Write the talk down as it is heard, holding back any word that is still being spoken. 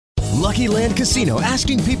Lucky Land Casino,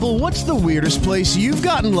 asking people, what's the weirdest place you've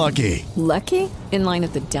gotten lucky? Lucky? In line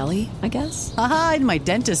at the deli, I guess? Aha, in my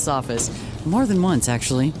dentist's office. More than once,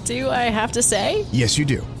 actually. Do I have to say? Yes, you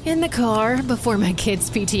do. In the car before my kids'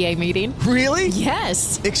 PTA meeting. Really?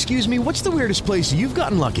 Yes. Excuse me, what's the weirdest place you've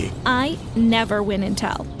gotten lucky? I never win and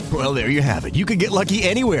tell. Well, there you have it. You can get lucky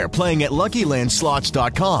anywhere, playing at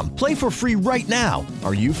LuckyLandSlots.com. Play for free right now.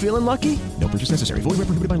 Are you feeling lucky? No purchase necessary. Void where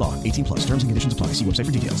prohibited by law. 18 plus. Terms and conditions apply. See website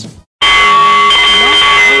for details.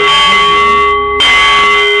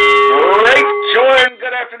 Great joy and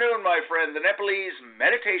good afternoon, my friend. The Nepalese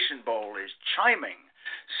Meditation Bowl is chiming,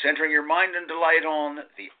 centering your mind and delight on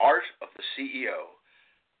the art of the CEO.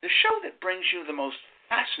 The show that brings you the most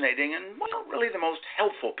fascinating and, well, really the most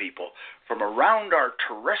helpful people from around our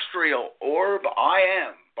terrestrial orb. I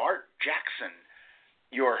am Bart Jackson,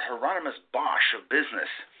 your Hieronymus Bosch of business.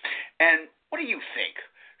 And what do you think?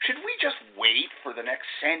 Should we just wait for the next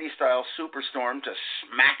Sandy-style superstorm to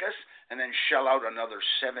smack us and then shell out another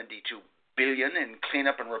 $72 billion in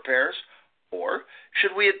cleanup and repairs? Or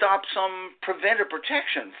should we adopt some preventive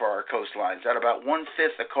protection for our coastlines at about 1/5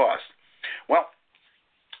 the cost? Well,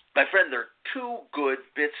 my friend, there are two good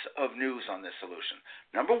bits of news on this solution.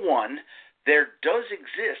 Number one, there does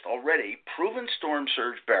exist already proven storm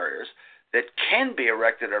surge barriers that can be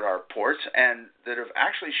erected at our ports and that have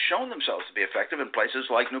actually shown themselves to be effective in places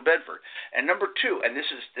like New Bedford. And number two, and this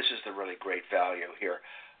is the really great value here,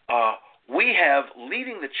 we have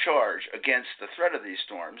leading the charge against the threat of these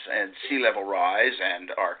storms and sea level rise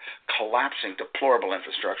and our collapsing deplorable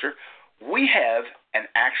infrastructure. We have an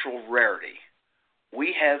actual rarity.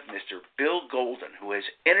 We have Mr. Bill Golden, who has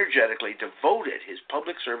energetically devoted his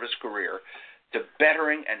public service career to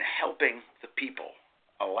bettering and helping the people.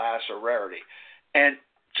 Alas, a rarity. And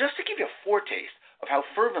just to give you a foretaste of how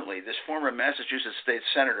fervently this former Massachusetts state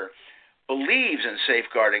senator believes in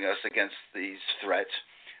safeguarding us against these threats,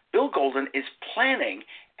 Bill Golden is planning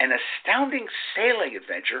an astounding sailing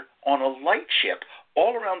adventure on a light ship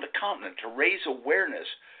all around the continent to raise awareness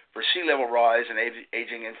for sea level rise and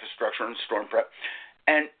aging infrastructure and storm prep.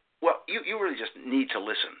 And, well, you really just need to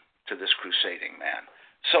listen to this crusading man.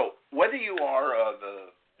 So whether you are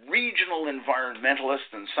the regional environmentalist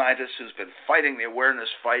and scientist who's been fighting the awareness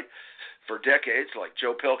fight for decades, like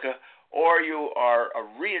Joe Pilka, or you are a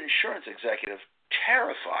reinsurance executive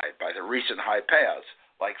terrified by the recent high payouts,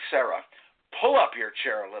 like Sarah, pull up your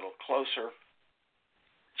chair a little closer.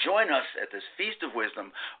 Join us at this feast of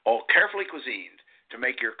wisdom, all carefully cuisined to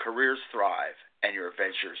make your careers thrive and your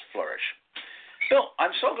adventures flourish. Bill,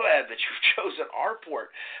 I'm so glad that you've chosen our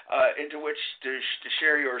port into which to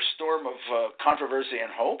share your storm of controversy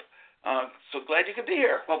and hope. So glad you could be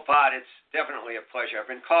here. Well, Bart, it's definitely a pleasure.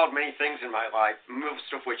 I've been called many things in my life, most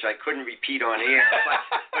of which I couldn't repeat on air.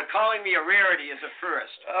 but calling me a rarity is a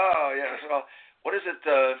first. Oh, yes. Well, what is it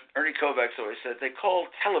Ernie Kovacs always said? They call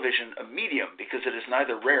television a medium because it is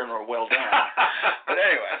neither rare nor well done. But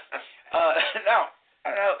anyway, now,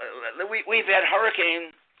 we've had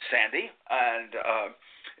Hurricane Sandy, and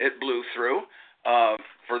it blew through.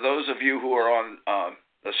 For those of you who are on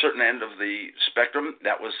a certain end of the spectrum,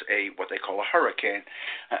 that was what they call a hurricane.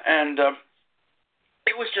 And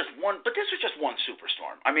it was just one, but this was just one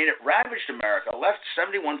superstorm. I mean, it ravaged America, left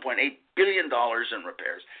 $71.8 billion in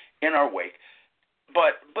repairs in our wake.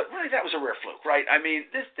 But really, that was a rare fluke, right? I mean,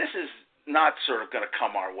 this is not sort of going to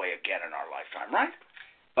come our way again in our lifetime, right?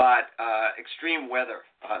 But extreme weather,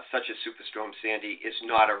 such as Superstorm Sandy, is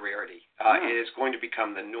not a rarity. It is going to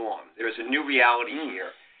become the norm. There is a new reality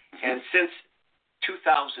here. And since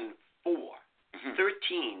 2004,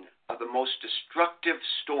 13 of the most destructive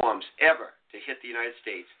storms ever to hit the United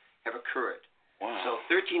States have occurred. Wow. So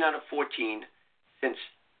 13 out of 14 since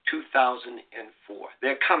 2004.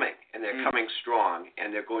 They're coming, and they're coming strong, and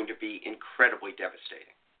they're going to be incredibly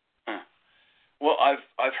devastating. Well,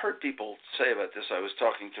 I've heard people say about this. I was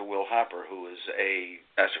talking to Will Hopper, who is a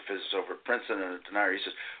astrophysicist over at Princeton and at Denari. He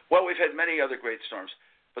says, well, we've had many other great storms,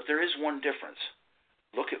 but there is one difference.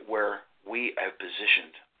 Look at where we have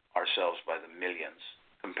positioned ourselves by the millions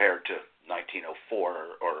compared to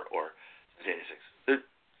 1904 or 1986.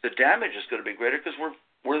 The damage is going to be greater because we're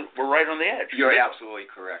right on the edge. You're absolutely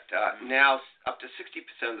correct. Now, up to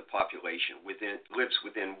 60% of the population lives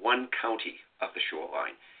within one county of the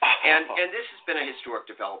shoreline, and this has been a historic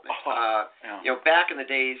development. Back in the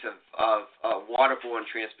days of waterborne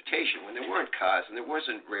transportation, when there weren't cars and there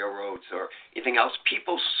wasn't railroads or anything else,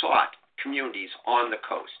 people sought communities on the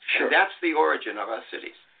coast, and that's the origin of our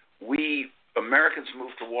cities. We Americans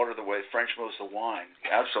moved to water the way French moves to wine.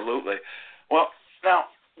 Absolutely. Well,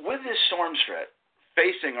 now with this storm threat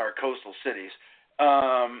facing our coastal cities,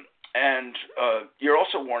 And you're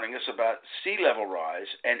also warning us about sea level rise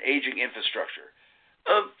and aging infrastructure.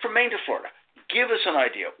 From Maine to Florida, give us an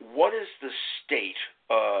idea. What is the state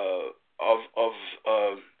of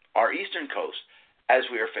our eastern coast as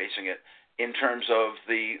we are facing it in terms of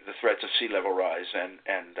the threats of sea level rise and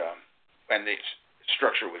the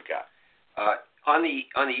structure we've got? On the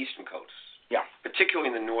eastern coast, particularly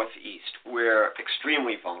in the northeast, we're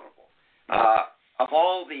extremely vulnerable. Of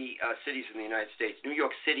all the cities in the United States, New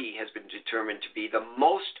York City has been determined to be the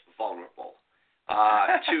most vulnerable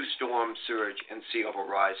to storm surge and sea level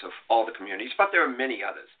rise of all the communities, but there are many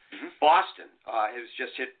others. Boston has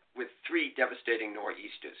just hit with 3 devastating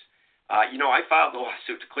nor'easters. I filed a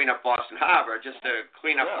lawsuit to clean up Boston Harbor, just to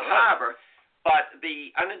clean up the harbor, but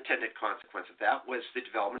the unintended consequence of that was the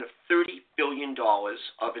development of $30 billion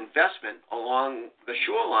of investment along the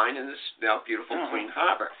shoreline in this now beautiful clean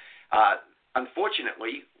harbor.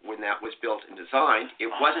 Unfortunately, when that was built and designed,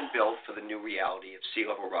 it wasn't built for the new reality of sea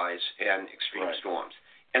level rise and extreme storms.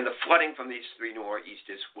 And the flooding from these 3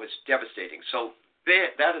 nor'easters was devastating. So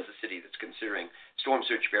that is a city that's considering storm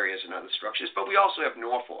surge barriers and other structures. But we also have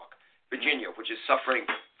Norfolk, Virginia, which is suffering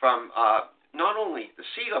from not only the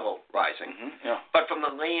sea level rising, but from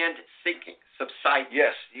the land sinking, subsiding.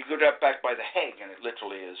 Yes, you go back by the Hague, and it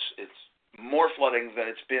literally is. It's more flooding than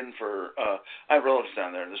it's been for. I have relatives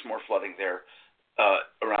down there, and there's more flooding there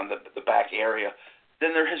around the back area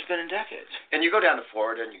than there has been in decades. And you go down to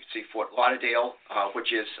Florida, and you can see Fort Lauderdale,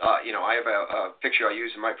 which is, I have a picture I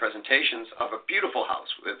use in my presentations of a beautiful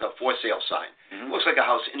house with a for sale sign. Looks like a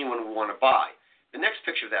house anyone would want to buy. The next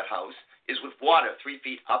picture of that house is with water 3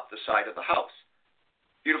 feet up the side of the house.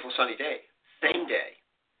 Beautiful sunny day. Same day.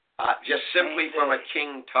 Just simply from a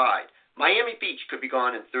king tide. Miami Beach could be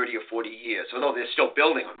gone in 30 or 40 years, although they're still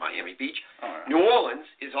building on Miami Beach. New Orleans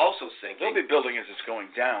is also sinking. They'll be building as it's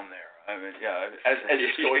going down there. I mean, as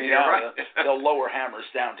it's going down, they'll lower hammers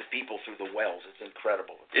down to people through the wells. It's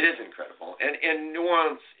incredible. It is incredible. And New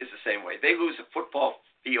Orleans is the same way. They lose a football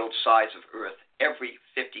field size of earth every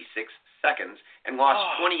 56 seconds and lost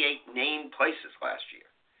 28 named places last year.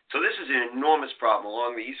 So this is an enormous problem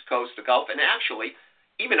along the East Coast, the Gulf, and actually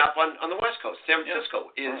even up on the West Coast. San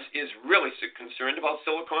Francisco is really concerned about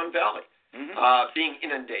Silicon Valley being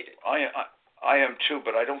inundated. I am too,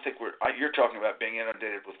 but I don't think you're talking about being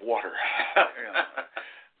inundated with water.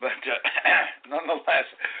 But nonetheless,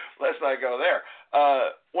 let's not go there.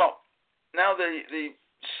 Well, now the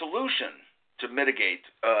solution to mitigate,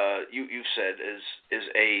 you've said,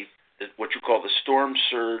 is what you call the storm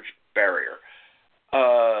surge barrier.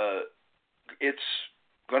 It's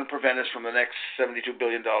going to prevent us from the next $72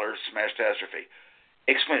 billion smash catastrophe.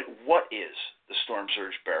 Explain, what is the storm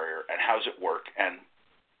surge barrier and how does it work and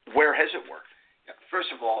where has it worked? First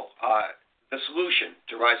of all, the solution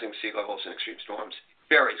to rising sea levels and extreme storms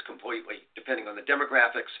varies completely depending on the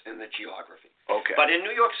demographics and the geography. Okay. But in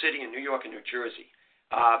New York City and New York and New Jersey,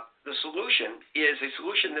 the solution is a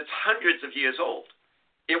solution that's hundreds of years old.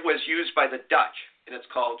 It was used by the Dutch, and it's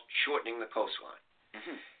called shortening the coastline.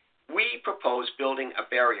 We propose building a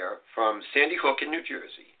barrier from Sandy Hook in New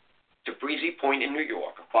Jersey to Breezy Point in New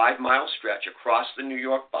York, a 5-mile stretch across the New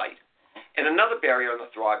York Bight, and another barrier on the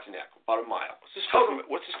Throgs Neck, about a mile.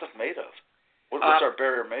 What's this stuff made of? What's our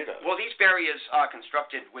barrier made of? Well, these barriers are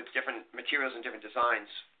constructed with different materials and different designs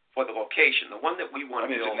for the location. The one that we want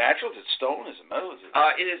to build... Is it natural? Is it stone? Is it metal?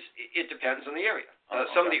 It depends on the area.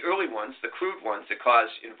 Some of the early ones, the crude ones that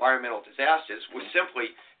caused environmental disasters, were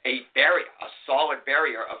simply a barrier, a solid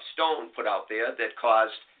barrier of stone put out there that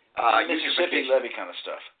caused Mississippi levee kind of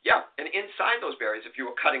stuff. Yeah, and inside those barriers, if you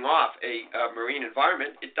were cutting off a marine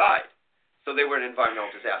environment, it died. So they were an environmental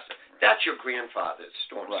disaster. That's your grandfather's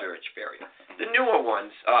storm surge barrier. The newer ones,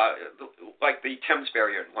 like the Thames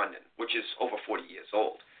barrier in London, which is over 40 years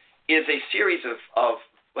old, is a series of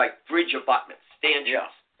like bridge abutments, stanchions. Yeah.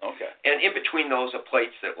 Okay. And in between those are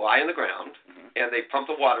plates that lie on the ground, and they pump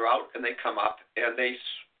the water out, and they come up, and they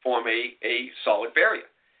form a solid barrier.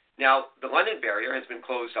 Now, the London barrier has been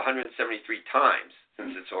closed 173 times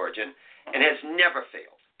since its origin and has never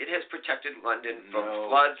failed. It has protected London from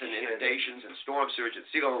floods and inundations and storm surge and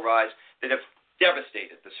sea level rise that have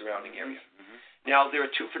devastated the surrounding area. Now, there are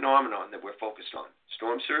 2 phenomena that we're focused on,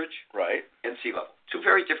 storm surge and sea level. 2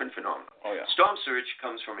 very different phenomena. Storm surge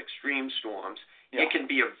comes from extreme storms. It can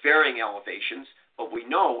be of varying elevations, but we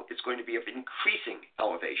know it's going to be of increasing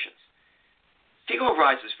elevations. Sea level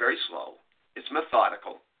rise is very slow. It's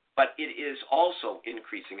methodical, but it is also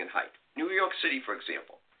increasing in height. New York City, for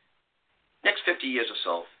example, next 50 years or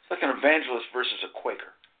so. It's like an evangelist versus a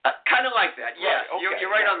Quaker. Kind of like that, yes. Right, okay,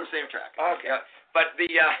 you're right on the same track. Okay. But the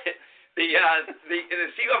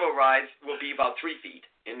sea level rise will be about 3 feet,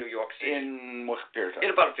 in New York City. In what period of time?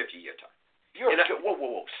 In about a 50-year time.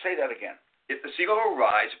 Whoa. Say that again. If the sea level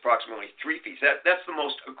rise approximately 3 feet, that's the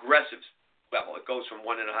most aggressive level. It goes from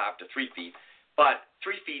 1.5 to 3 feet. But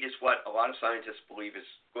 3 feet is what a lot of scientists believe is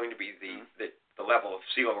going to be the level of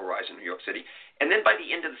sea level rise in New York City. And then by the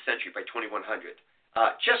end of the century, by 2100,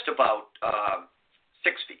 just about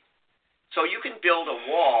 6 feet. So you can build a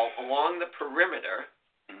wall along the perimeter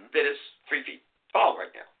that is 3 feet tall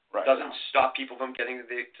right now. Right. Doesn't stop people from getting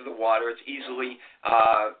to the water. It's easily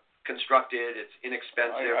constructed. It's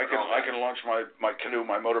inexpensive. I can launch my canoe,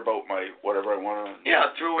 my motorboat, my whatever I want to.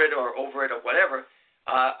 Yeah, through it or over it or whatever.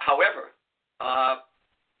 However,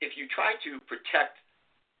 if you try to protect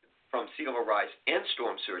from sea level rise and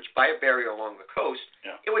storm surge by a barrier along the coast,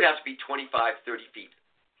 it would have to be 25, 30 feet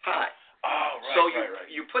high. Oh, right. So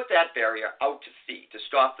you put that barrier out to sea to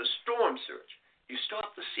stop the storm surge. You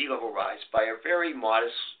stop the sea level rise by a very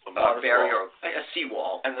modest barrier, a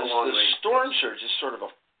seawall. And the storm surge is sort of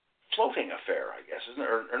a floating affair, I guess, isn't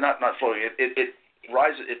it? Or not floating. It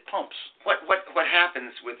rises. It pumps. What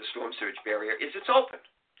happens with the storm surge barrier is it's open.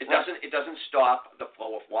 It doesn't stop the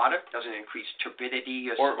flow of water. It doesn't increase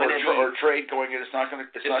turbidity or trade going in. It's not going to.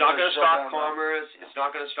 It's not going to stop commerce. It's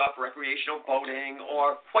not going to stop recreational boating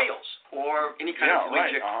or whales or any kind of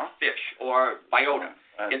pelagic fish or biota.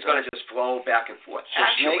 It's going to just flow back and forth. So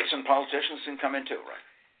snakes and politicians can come in too, right?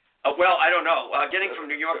 Well, I don't know. Getting from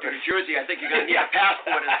New York to New Jersey, I think you're going to need a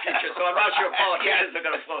passport in the future, so I'm not sure politicians are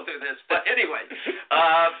going to flow through this. But anyway,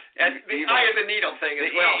 and the eye of the needle thing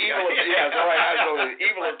as well.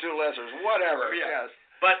 Evil of two lessers, whatever. Yeah. Yes.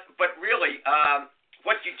 But really,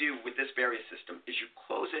 what you do with this barrier system is you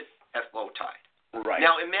close it at low tide. Right.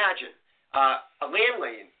 Now imagine a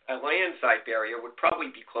landside barrier would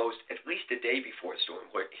probably be closed at least a day before a storm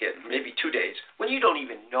hit, maybe 2 days, when you don't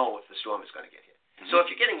even know if the storm is going to get hit. So if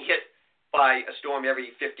you're getting hit by a storm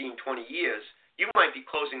every 15, 20 years, you might be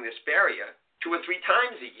closing this barrier 2 or 3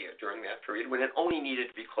 times a year during that period when it only needed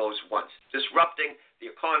to be closed once, disrupting the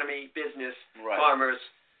economy, business, commerce,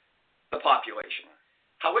 the population.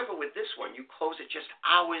 However, with this one, you close it just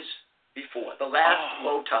hours before, the last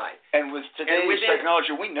low tide. And with today's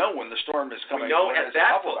technology, we know when the storm is coming. We know at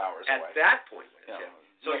that point when it's hit.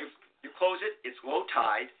 So you close it, it's low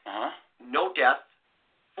tide, no death.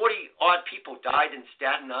 40-odd people died in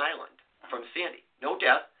Staten Island from Sandy. No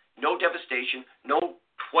death, no devastation, no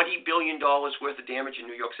 $20 billion worth of damage in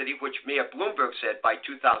New York City, which Mayor Bloomberg said by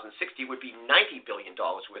 2060 would be $90 billion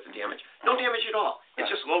worth of damage. No damage at all. It's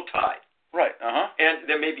just low tide. Right. And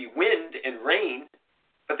there may be wind and rain,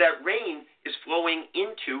 but that rain is flowing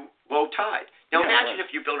into low tide. Now imagine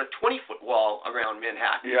if you built a 20-foot wall around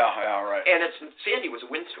Manhattan. Right. And Sandy was a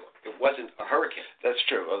windstorm. It wasn't a hurricane. That's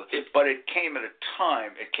true. But it came at a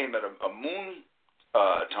time. It came at a moon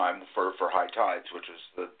time for high tides, which is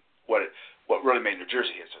what really made New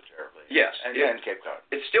Jersey hit so terribly. Yes. And Cape Cod.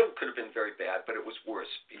 It still could have been very bad, but it was worse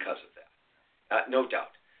because of that. No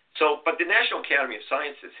doubt. So, but the National Academy of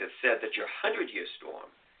Sciences has said that your 100-year storm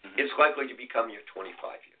is likely to become your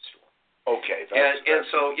 25-year storm. Okay. And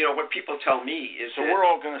so, what people tell me is so we're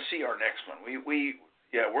all going to see our next one. We're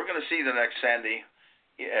going to see the next Sandy,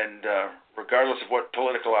 and regardless of what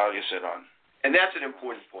political aisle you sit on. And that's an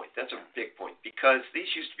important point. That's a big point, because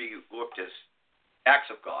these used to be looked as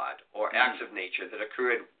acts of God or acts of nature that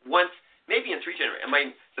occurred once, maybe in 3 generations. I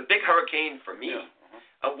mean, the big hurricane for me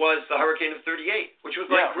was the hurricane of '38, which was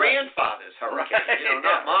my grandfather's hurricane,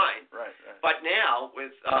 not mine. Right. But now,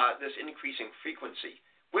 with this increasing frequency,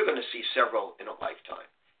 we're going to see several in a lifetime.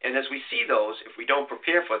 And as we see those, if we don't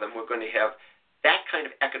prepare for them, we're going to have that kind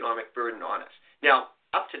of economic burden on us. Now,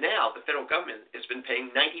 up to now, the federal government has been paying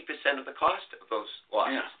 90% of the cost of those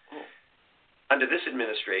losses. Yeah. Cool. Under this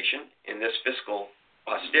administration, in this fiscal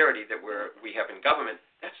austerity that we have in government,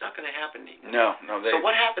 that's not going to happen anymore. No. So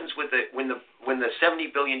what happens when the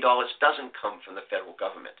 $70 billion doesn't come from the federal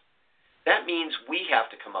government? That means we have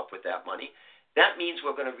to come up with that money. That means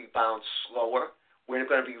we're going to rebound slower. We're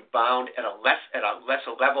going to be bound at a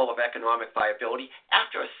lesser level of economic viability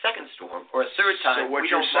after a second storm or a third time. So what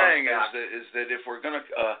you're saying is that if we're going to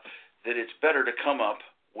that it's better to come up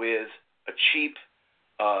with a cheap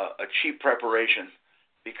preparation,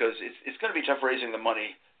 because it's going to be tough raising the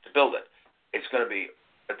money to build it. It's going to be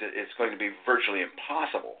virtually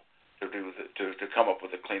impossible to come up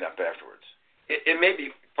with a cleanup afterwards. It may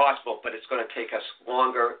be possible, but it's going to take us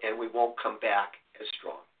longer, and we won't come back as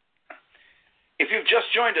strong. If you've just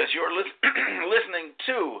joined us, you're listening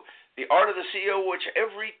to The Art of the CEO, which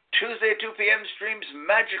every Tuesday at 2 p.m. streams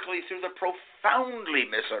magically through the profoundly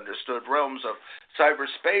misunderstood realms of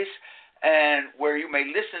cyberspace, and where you may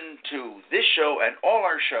listen to this show and all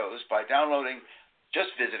our shows by downloading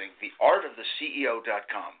just visiting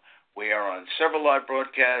theartoftheceo.com. We are on several live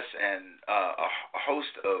broadcasts and a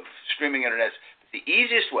host of streaming internets. The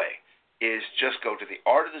easiest way is just go to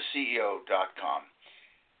theartoftheceo.com.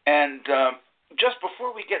 And just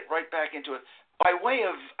before we get right back into it, by way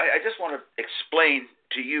of, I just want to explain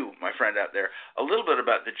to you, my friend out there, a little bit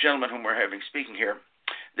about the gentleman whom we're having speaking here.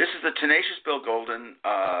 This is the tenacious Bill Golden,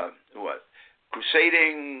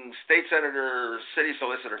 Crusading, state senator, city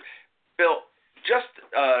solicitor. Bill, just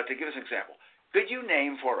to give us an example, could you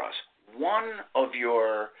name for us one of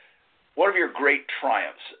your great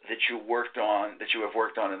triumphs that you have worked on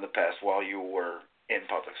in the past while you were in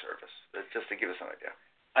public service? Just to give us an idea.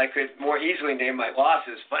 I could more easily name my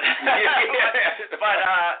losses, but I've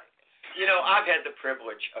had the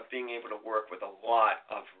privilege of being able to work with a lot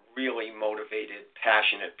of really motivated,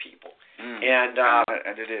 passionate people, and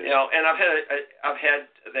it is. And I've had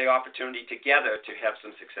the opportunity together to have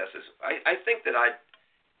some successes. I think that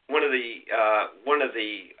one of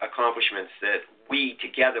the accomplishments that we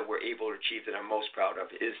together were able to achieve that I'm most proud of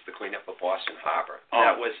is the cleanup of Boston Harbor.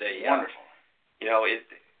 That was wonderful.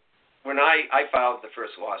 When I filed the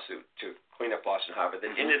first lawsuit to clean up Boston Harbor,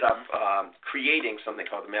 that ended up creating something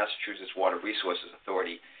called the Massachusetts Water Resources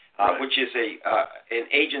Authority, which is an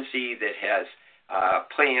agency that has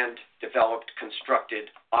planned, developed, constructed,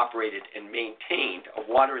 operated, and maintained a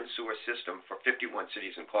water and sewer system for 51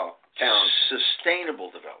 cities and towns. Sustainable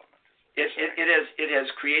development. It has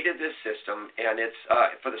created this system, and it's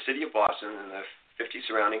for the city of Boston and the 50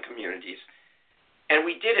 surrounding communities. And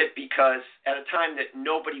we did it because at a time that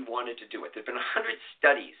nobody wanted to do it. There have been 100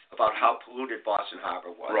 studies about how polluted Boston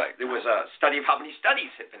Harbor was. Right. There was a study of how many studies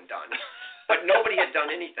had been done, but nobody had done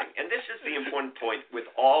anything. And this is the important point with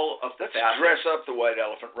all of the Let's dress up the white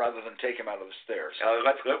elephant rather than take him out of the stairs.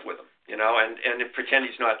 Let's live with him, and pretend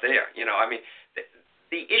he's not there.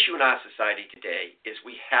 The issue in our society today is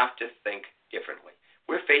we have to think differently.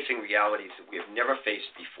 We're facing realities that we have never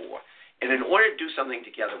faced before. And in order to do something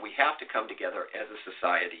together, we have to come together as a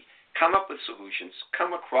society, come up with solutions,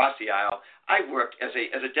 come across the aisle. I worked as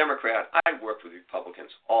a Democrat. I worked with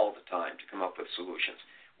Republicans all the time to come up with solutions.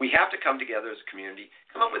 We have to come together as a community,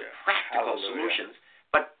 come up with practical solutions,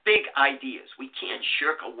 but big ideas. We can't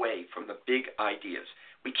shirk away from the big ideas.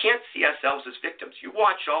 We can't see ourselves as victims. You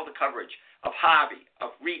watched all the coverage of Harvey,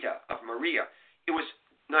 of Rita, of Maria. It was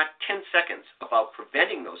not 10 seconds about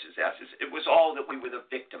preventing those disasters. It was all that we were the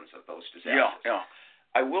victims of those disasters. Yeah.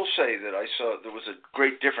 I will say that I saw there was a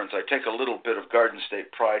great difference. I take a little bit of Garden State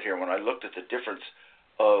pride here when I looked at the difference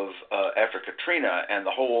of after Katrina, and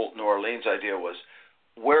the whole New Orleans idea was,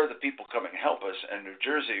 where are the people coming to help us? And New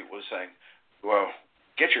Jersey was saying, well,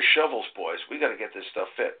 get your shovels, boys. We got to get this stuff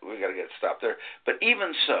fit. We got to get it stopped there. But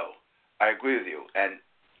even so, I agree with you. And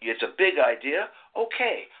it's a big idea.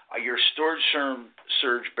 Okay, your storage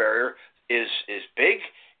surge barrier is big.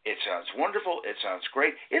 It sounds wonderful. It sounds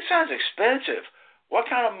great. It sounds expensive. What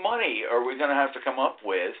kind of money are we going to have to come up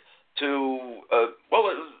with to,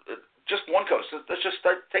 just one coast. Let's just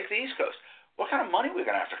take the East Coast. What kind of money are we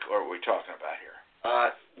talking about here?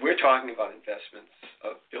 We're talking about investments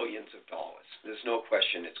of billions of dollars. There's no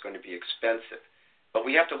question it's going to be expensive. But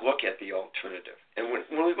we have to look at the alternative. And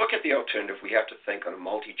when we look at the alternative, we have to think on a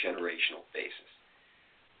multi-generational basis.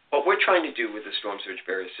 What we're trying to do with the Storm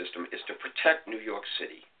SurgeBarriers system is to protect New York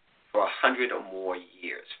City for 100 or more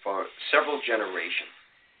years, for several generations.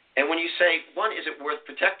 And when you say, one, is it worth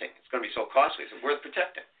protecting? It's going to be so costly. Is it worth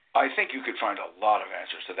protecting? I think you could find a lot of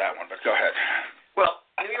answers to that one, but go ahead. Well,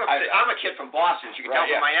 New York City, I'm a kid from Boston, as you can tell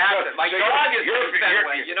from my accent. My dog is from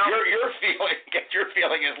Fenway, you know. Your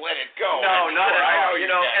feeling is let it go. No, not at all.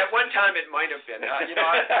 At one time it might have been. I'm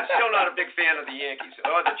still not a big fan of the Yankees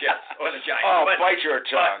or the Jets or the Giants. Oh, bite your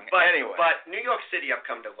tongue. Anyway. But New York City I've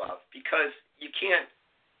come to love because you can't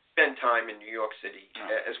spend time in New York City,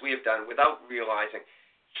 as we have done, without realizing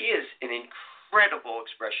he is an incredible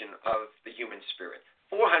expression of the human spirit.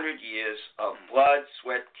 400 years of blood,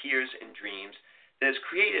 sweat, tears, and dreams that has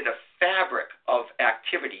created a fabric of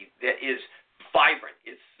activity that is vibrant.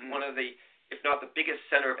 It's one of the, if not the biggest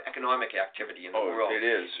center of economic activity in the world. It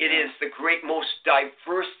is. It is the most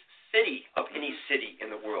diverse city of any city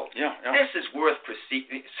in the world. Yeah. This is worth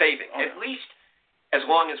saving, at least as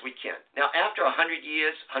long as we can. Now, after 100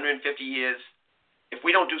 years, 150 years, if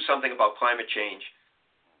we don't do something about climate change,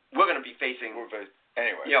 we're going to be facing 20,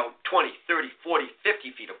 30, 40,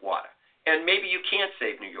 50 feet of water. And maybe you can't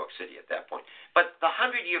save New York City at that point. But the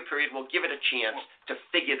 100-year period will give it a chance to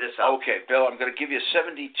figure this out. Okay, Bill, I'm going to give you a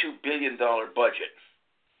 $72 billion budget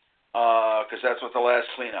because that's what the last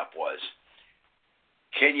cleanup was.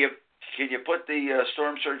 Can you put the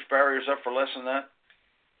storm surge barriers up for less than that?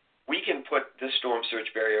 we can put this storm surge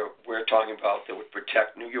barrier we're talking about that would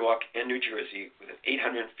protect New York and New Jersey with an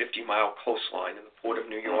 850-mile coastline in the port of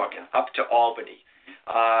New York and up to Albany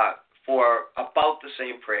for about the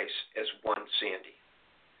same price as one Sandy.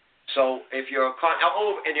 So if you're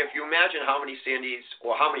and if you imagine how many Sandys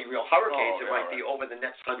or how many real hurricanes might be over the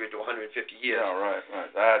next 100 to 150 years. Yeah, right.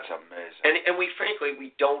 That's amazing. And we frankly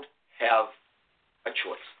don't have a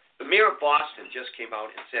choice. The mayor of Boston just came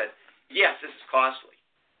out and said, yes, this is costly,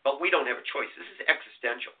 but we don't have a choice. This is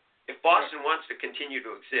existential. If Boston wants to continue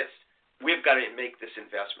to exist, we've got to make this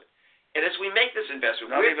investment. And as we make this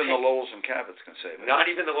investment, not even the Lowells and Cabots can save it. Not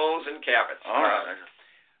even the Lowells and Cabots. All right.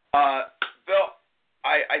 Bill,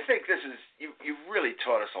 I think this is you've really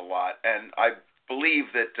taught us a lot, and I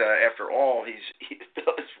believe that after all he's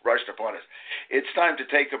rushed upon us, it's time to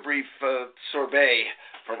take a brief sorbet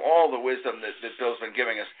from all the wisdom that Bill's been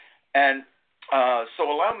giving us. And so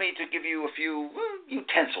allow me to give you a few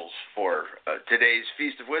utensils for today's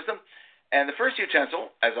Feast of Wisdom. And the first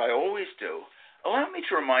utensil, as I always do, allow me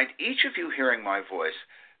to remind each of you hearing my voice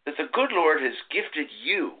that the good Lord has gifted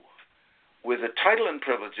you with the title and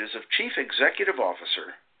privileges of Chief Executive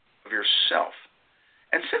Officer of yourself.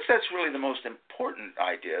 And since that's really the most important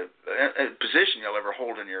position you'll ever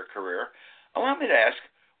hold in your career, allow me to ask,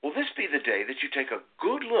 will this be the day that you take a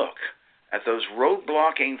good look at those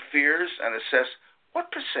road-blocking fears and assess what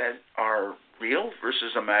percent are real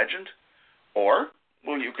versus imagined? Or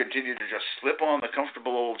will you continue to just slip on the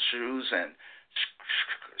comfortable old shoes and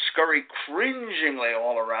scurry cringingly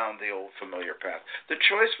all around the old familiar path? The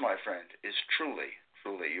choice, my friend, is truly,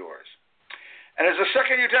 truly yours. And as a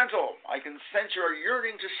second utensil, I can sense your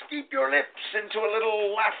yearning to steep your lips into a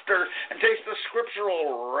little laughter and taste the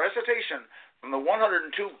scriptural recitation from the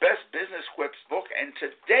 102 Best Business Quips book. And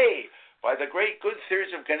today, by the great good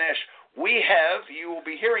theories of Ganesh, you will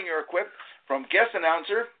be hearing your quip from guest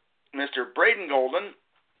announcer, Mr. Braden Golden.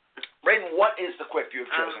 Braden, what is the quip you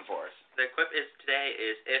have chosen for us? The quip today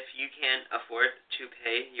is, if you can afford to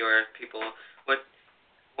pay your people,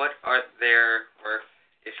 what are their worth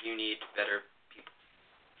if you need better people?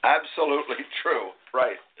 Absolutely true.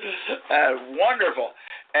 Right. Wonderful.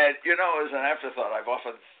 And, as an afterthought, I've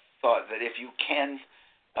often thought that if you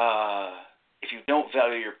don't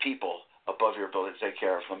value your people above your ability to take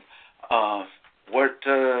care of them,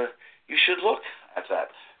 you should look at that.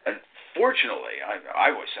 And fortunately, I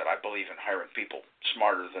always said I believe in hiring people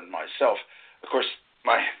smarter than myself. Of course,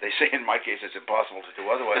 they say in my case it's impossible to do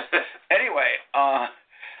otherwise. Anyway,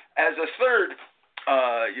 as a third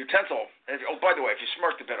utensil, by the way, if you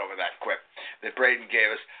smirked a bit over that quip that Braden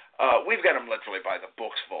gave us, we've got them literally by the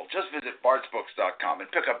books full. Just visit bartsbooks.com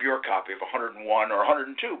and pick up your copy of 101 or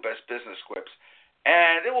 102 Best Business Quips,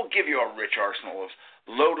 and it will give you a rich arsenal of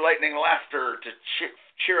load-lightning laughter to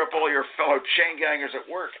cheer up all your fellow chain gangers at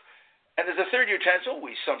work. And as a third utensil,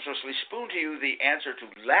 we sumptuously spoon to you the answer to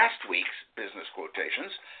last week's business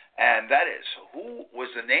quotations, and that is, who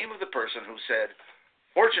was the name of the person who said,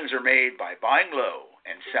 "Fortunes are made by buying low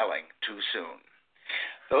and selling too soon"?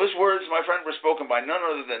 Those words, my friend, were spoken by none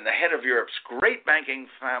other than the head of Europe's great banking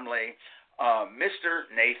family, Mr.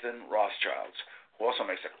 Nathan Rothschild, who also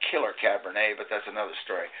makes a killer Cabernet, but that's another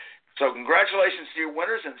story. So congratulations to you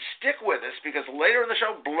winners, and stick with us, because later in the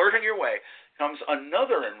show, blurting your way, comes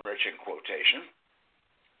another enriching quotation.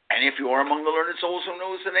 And if you are among the learned souls who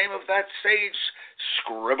knows the name of that sage,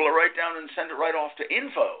 scribble it right down and send it right off to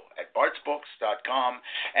info@bartsbooks.com.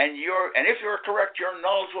 And if you're correct, your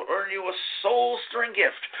knowledge will earn you a soul-stirring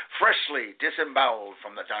gift, freshly disemboweled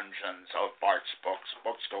from the dungeons of Bart's Books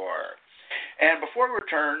bookstore. And before we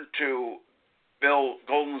return to Bill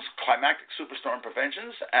Golden's climactic superstorm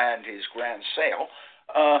preventions and his grand sale,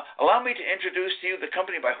 allow me to introduce to you the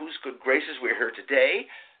company by whose good graces we're here today.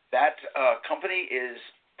 That company is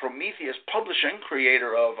Prometheus Publishing,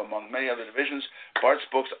 creator of, among many other divisions, Bart's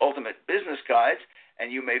Books Ultimate Business Guides,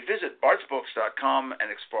 and you may visit bartsbooks.com and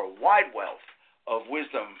explore a wide wealth of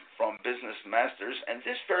wisdom from business masters. And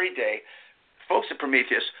this very day, folks at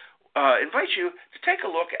Prometheus invite you to take a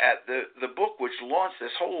look at the book which launched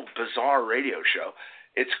this whole bizarre radio show.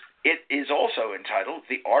 It is also entitled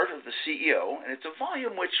The Art of the CEO, and it's a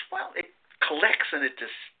volume which, it collects and it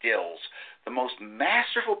distills the most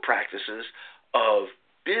masterful practices of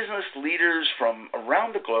business leaders from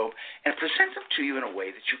around the globe and presents them to you in a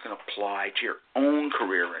way that you can apply to your own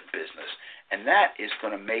career in business. And that is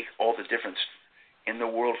going to make all the difference in the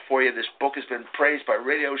world for you. This book has been praised by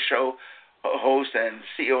radio show host and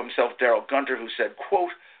CEO himself, Daryl Gunter, who said,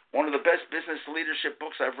 quote, "One of the best business leadership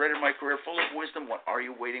books I've read in my career, full of wisdom. What are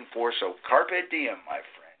you waiting for?" So carpe diem, my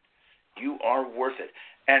friend. You are worth it.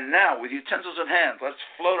 And now, with utensils in hand, let's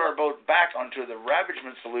float our boat back onto the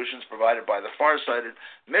ravagement solutions provided by the far-sighted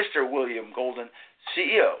Mr. William Golden,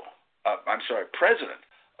 President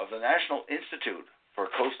of the National Institute for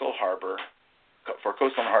Coastal and Harbor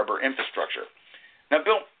Infrastructure. Now,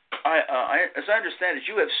 Bill, as I understand it,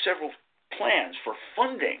 you have several plans for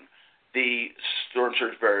funding the Storm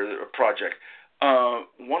SurgeBarrier project.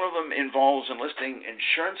 One of them involves enlisting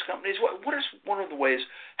insurance companies. What is one of the ways?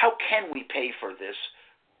 How can we pay for this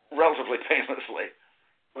relatively painlessly?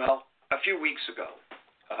 Well, a few weeks ago,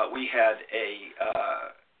 we had a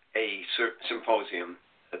symposium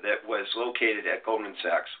that was located at Goldman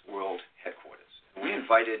Sachs World Headquarters. We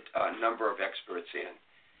invited a number of experts in,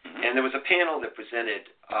 and there was a panel that presented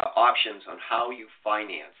options on how you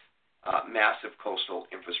finance massive coastal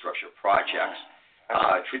infrastructure projects,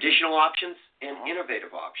 traditional options and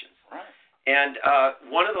innovative options. Right. And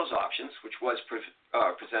one of those options, which was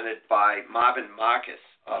presented by Marvin Marcus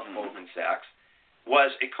of Goldman Sachs,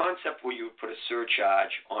 was a concept where you would put a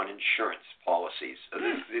surcharge on insurance policies.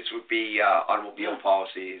 This would be automobile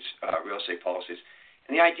policies, real estate policies.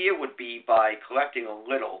 And the idea would be by collecting a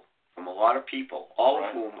little from a lot of people, all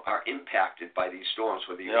of whom are impacted by these storms,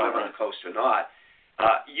 whether you live on the coast or not,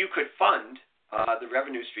 you could fund the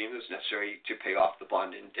revenue stream that's necessary to pay off the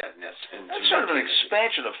bond indebtedness. And that's sort of an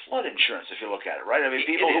expansion of flood insurance, if you look at it, right? I mean,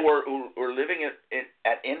 people who are living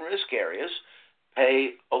at in-risk areas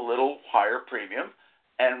pay a little higher premium,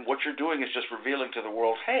 and what you're doing is just revealing to the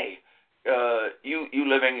world, hey, you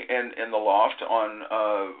living in the loft on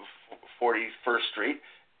 41st Street,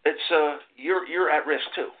 it's you're at risk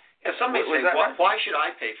too. Yeah, some may say, why should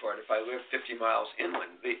I pay for it if I live 50 miles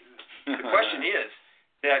inland? The question is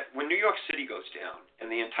that when New York City goes down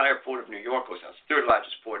and the entire port of New York goes down, it's the third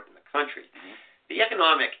largest port in the country, the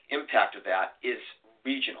economic impact of that is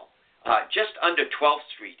regional. Just under 12th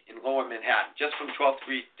Street in Lower Manhattan, just from 12th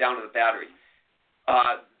Street down to the Battery,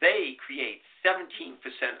 they create 17%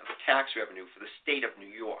 of the tax revenue for the state of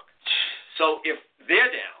New York. So if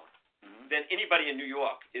they're down, then anybody in New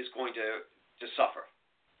York is going to suffer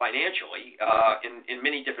financially in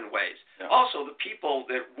many different ways. Yeah. Also, the people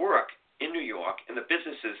that work in New York and the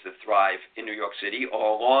businesses that thrive in New York City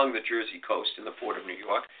or along the Jersey coast in the Port of New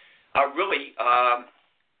York are really are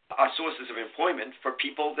sources of employment for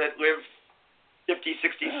people that live 50,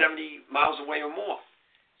 60, 70 miles away or more.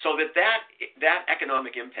 So that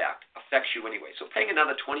economic impact affects you anyway. So paying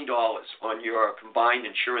another $20 on your combined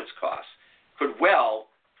insurance costs could well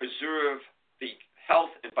preserve the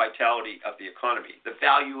health and vitality of the economy, the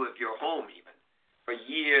value of your home even, for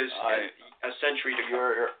years, a century to come.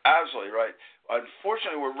 You're absolutely right.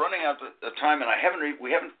 Unfortunately, we're running out of time, and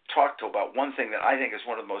we haven't talked about one thing that I think is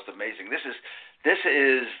one of the most amazing. This is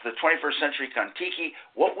the 21st century Kon-Tiki.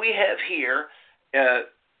 What we have here,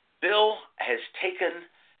 Bill has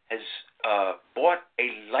bought a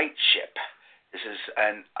light ship. This is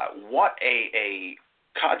what a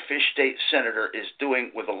Codfish State Senator is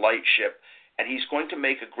doing with a light ship, and he's going to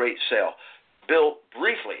make a great sale. Bill,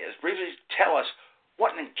 briefly tell us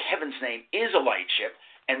what in heaven's name is a light ship,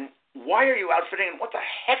 and why are you outfitting, and what the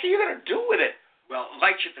heck are you going to do with it? Well, a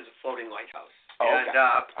light ship is a floating lighthouse. Okay. And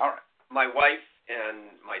all right. My wife and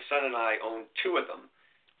my son and I own two of them.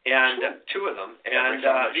 Two of them, and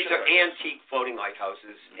these are antique floating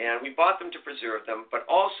lighthouses, and we bought them to preserve them, but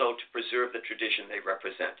also to preserve the tradition they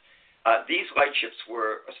represent. These light ships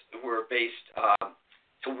were based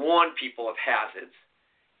to warn people of hazards,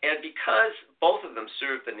 and because both of them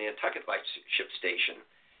served the Nantucket Lightship Station,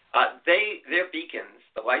 their beacons,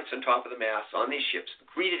 the lights on top of the masts on these ships,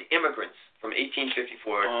 greeted immigrants from 1854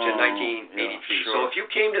 to 1983. Yeah, sure. So if you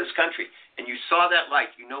came to this country and you saw that light,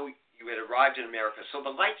 you know you had arrived in America. So the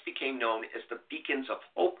lights became known as the beacons of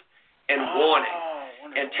hope and warning.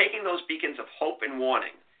 Wonderful. And taking those beacons of hope and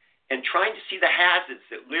warning and trying to see the hazards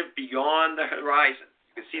that live beyond the horizon.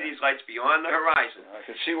 You can see these lights beyond the horizon. I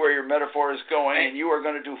can see where your metaphor is going, and you are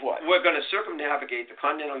going to do what? We're going to circumnavigate the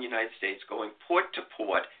continental United States, going port to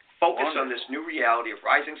port, focus on this new reality of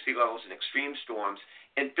rising sea levels and extreme storms,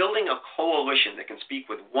 and building a coalition that can speak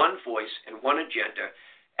with one voice and one agenda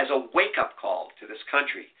as a wake-up call to this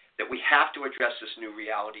country that we have to address this new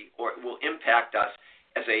reality, or it will impact us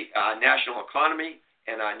as a national economy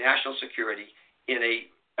and our national security in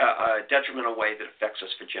a detrimental way that affects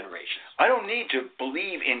us for generations. I don't need to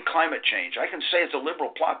believe in climate change. I can say it's a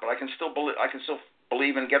liberal plot, but I can still believe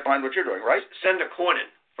and get behind what you're doing, right? Senator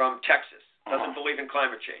Cornyn from Texas doesn't believe in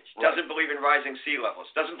climate change, doesn't believe in rising sea levels,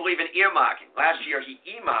 doesn't believe in earmarking. Last year he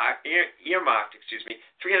earmarked $350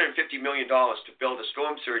 million to build a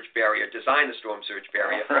storm surge barrier, design the storm surge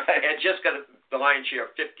barrier, and just got the lion's share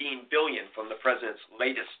of $15 billion from the president's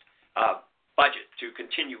latest budget to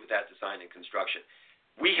continue with that design and construction.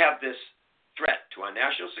 We have this threat to our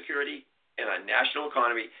national security and our national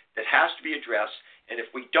economy that has to be addressed, and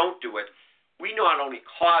if we don't do it, we not only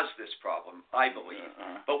cause this problem, I believe,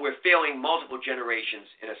 but we're failing multiple generations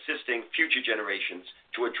in assisting future generations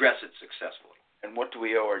to address it successfully. And what do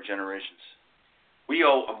we owe our generations? We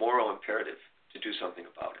owe a moral imperative to do something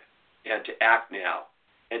about it and to act now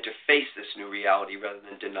and to face this new reality rather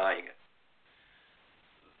than denying it.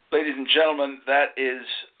 Ladies and gentlemen, that is,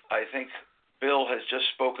 I think, Bill has just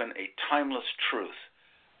spoken a timeless truth.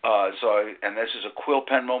 And this is a quill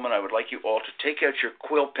pen moment. I would like you all to take out your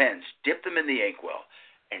quill pens, dip them in the inkwell,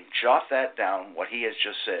 and jot that down, what he has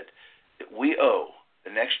just said, that we owe the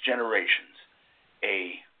next generations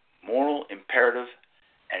a moral imperative,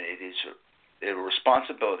 and it is a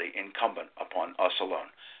responsibility incumbent upon us alone.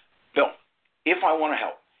 Bill, if I want to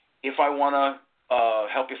help, if I want to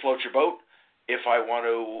help you float your boat, if I want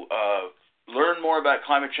to learn more about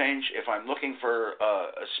climate change, if I'm looking for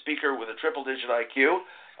a speaker with a triple-digit IQ,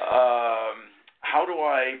 how do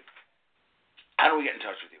we get in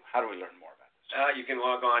touch with you? How do we learn more about this? You can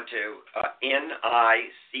log on to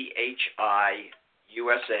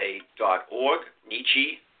NICHIUSA.org,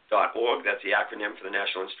 NICHI.org. That's the acronym for the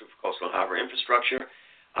National Institute for Coastal and Harbor Infrastructure.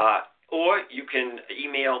 Or you can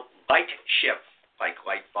email lightship, like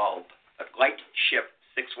light bulb,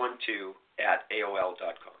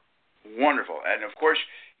 lightship612@AOL.com. Wonderful. And, of course,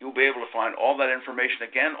 you'll be able to find all that information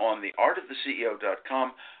again on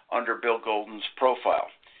theartoftheceo.com under Bill Golden's profile.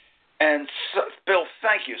 And, so, Bill,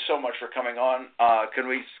 thank you so much for coming on. Could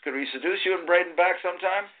we seduce you and Braden back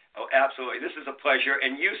sometime? Oh, absolutely. This is a pleasure.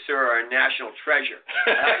 And you, sir, are a national treasure.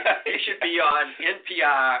 You should be on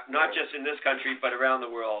NPR, not just in this country, but around the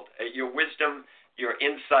world. Your wisdom, your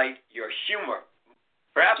insight, your humor,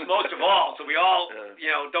 perhaps most of all, so we all,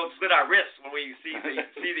 don't slit our wrists when we see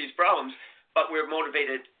these problems, but we're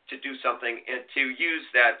motivated to do something and to use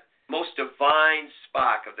that most divine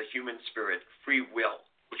spark of the human spirit, free will,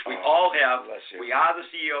 which we all have. We are the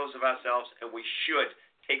CEOs of ourselves, and we should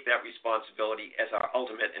take that responsibility as our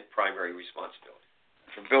ultimate and primary responsibility.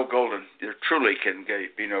 From Bill Golden, there truly can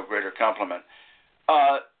be no greater compliment.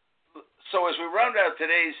 So as we round out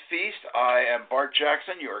today's feast, I am Bart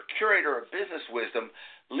Jackson, your curator of business wisdom,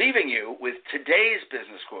 leaving you with today's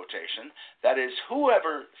business quotation. That is,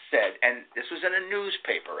 whoever said, and this was in a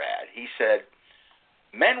newspaper ad, he said,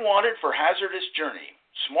 "Men wanted for hazardous journey,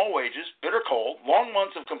 small wages, bitter cold, long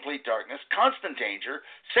months of complete darkness, constant danger,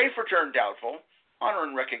 safe return doubtful, honor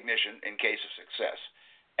and recognition in case of success."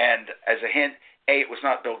 And as a hint, A, it was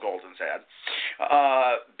not Bill Golden's ad.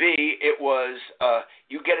 B, it was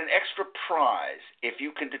you get an extra prize if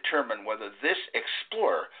you can determine whether this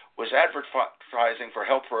explorer was advertising for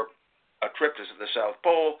help for a trip to the South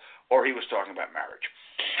Pole or he was talking about marriage.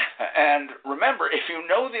 And remember, if you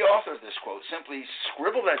know the author of this quote, simply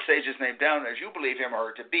scribble that sage's name down as you believe him or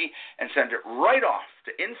her to be and send it right off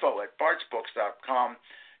to info@bartsbooks.com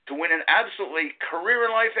to win an absolutely career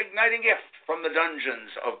and life igniting gift from the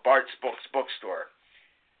dungeons of Bart's Books bookstore.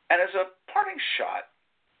 And as a parting shot,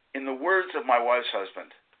 in the words of my wife's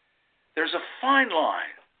husband, there's a fine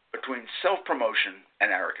line between self-promotion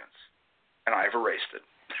and arrogance, and I've erased it.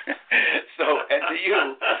 So, and to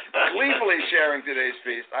you, gleefully sharing today's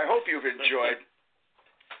feast, I hope you've enjoyed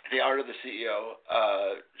the Art of the CEO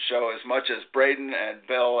show as much as Braden and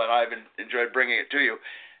Bill and I've enjoyed bringing it to you.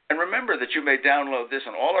 And remember that you may download this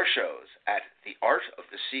and all our shows at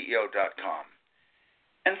theartoftheceo.com.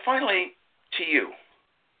 And finally, to you,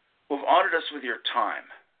 who have honored us with your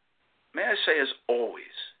time, may I say, as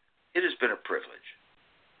always, it has been a privilege.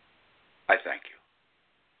 I thank you.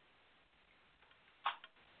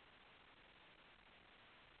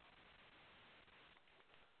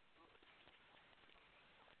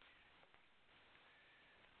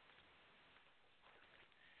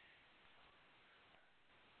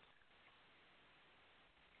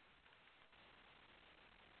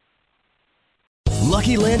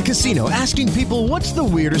 Lucky Land Casino, asking people, what's the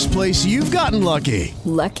weirdest place you've gotten lucky?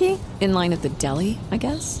 Lucky? In line at the deli, I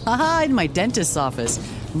guess? Aha, in my dentist's office.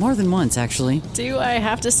 More than once, actually. Do I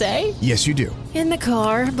have to say? Yes, you do. In the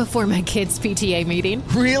car before my kids' PTA meeting.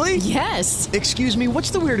 Really? Yes. Excuse me,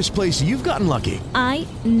 what's the weirdest place you've gotten lucky? I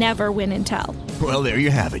never win and tell. Well, there you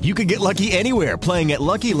have it. You can get lucky anywhere, playing at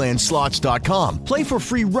LuckyLandSlots.com. Play for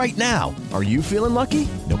free right now. Are you feeling lucky?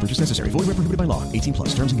 No purchase necessary. Void where prohibited by law.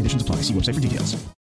 18+. Terms and conditions apply. See website for details.